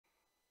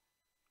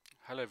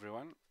Hello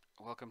everyone,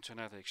 welcome to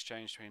another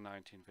Exchange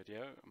 2019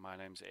 video. My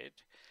name's Ed,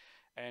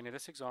 and in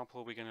this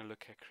example we're going to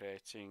look at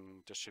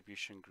creating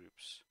distribution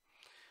groups.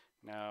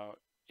 Now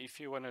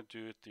if you want to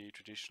do it the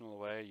traditional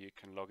way, you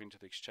can log into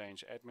the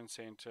Exchange Admin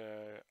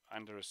Center.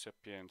 Under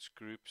Recipients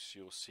Groups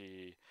you'll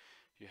see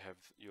you have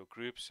your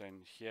groups,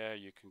 and here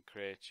you can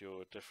create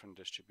your different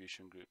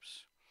distribution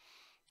groups.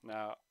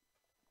 Now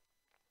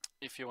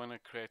if you want to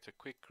create a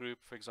quick group,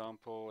 for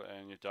example,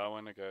 and you don't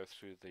want to go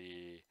through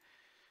the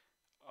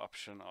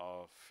option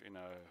of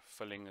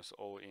filling this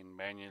all in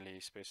manually,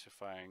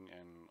 specifying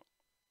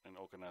an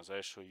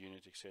organizational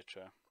unit,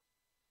 etc.,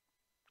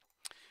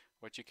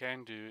 what you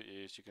can do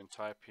is you can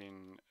type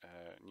in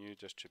a new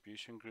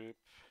distribution group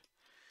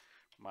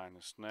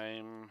minus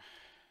name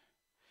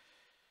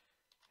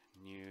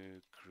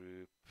new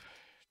group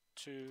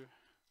 2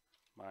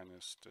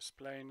 minus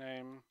display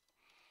name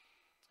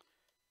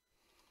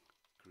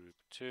group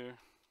 2,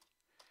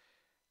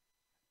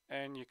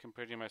 and you can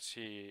pretty much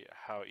see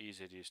how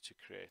easy it is to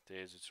create.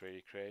 It's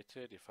already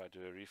created. If I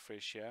do a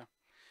refresh here,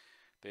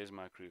 there's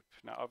my group.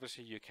 Now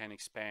obviously you can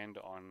expand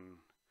on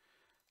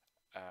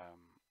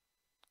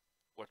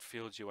what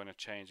fields you want to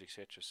change,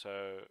 etc.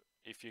 So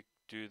if you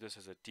do this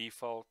as a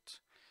default,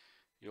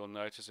 you'll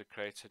notice it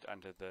creates it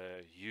under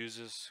the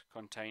users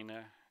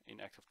container in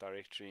Active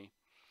Directory.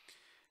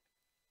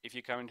 If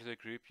you come into the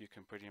group, you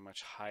can pretty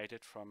much hide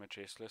it from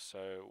address list,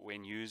 so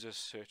when users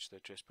search the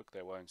address book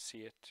they won't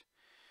see it.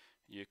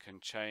 You can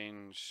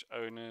change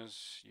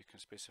owners, you can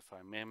specify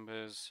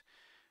members,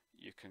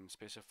 you can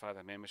specify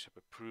the membership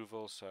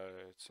approval, so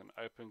it's an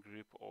open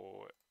group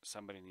or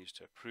somebody needs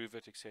to approve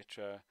it,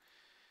 etc.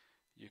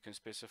 You can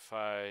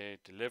specify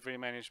delivery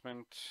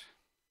management,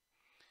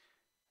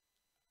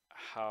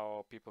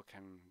 how people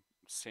can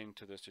send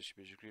to this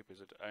distribution group. Is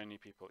it only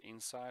people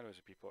inside, or is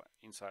it people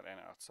inside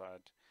and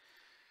outside?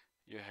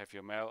 You have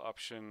your mail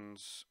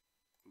options,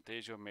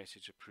 there's your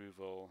message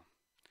approval,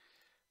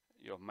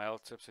 your mail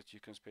tips that you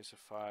can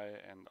specify,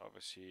 and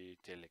obviously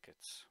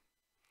delegates.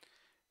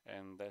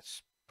 And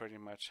that's pretty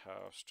much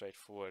how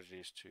straightforward it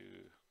is to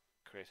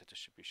create a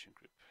distribution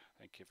group.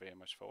 Thank you very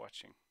much for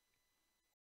watching.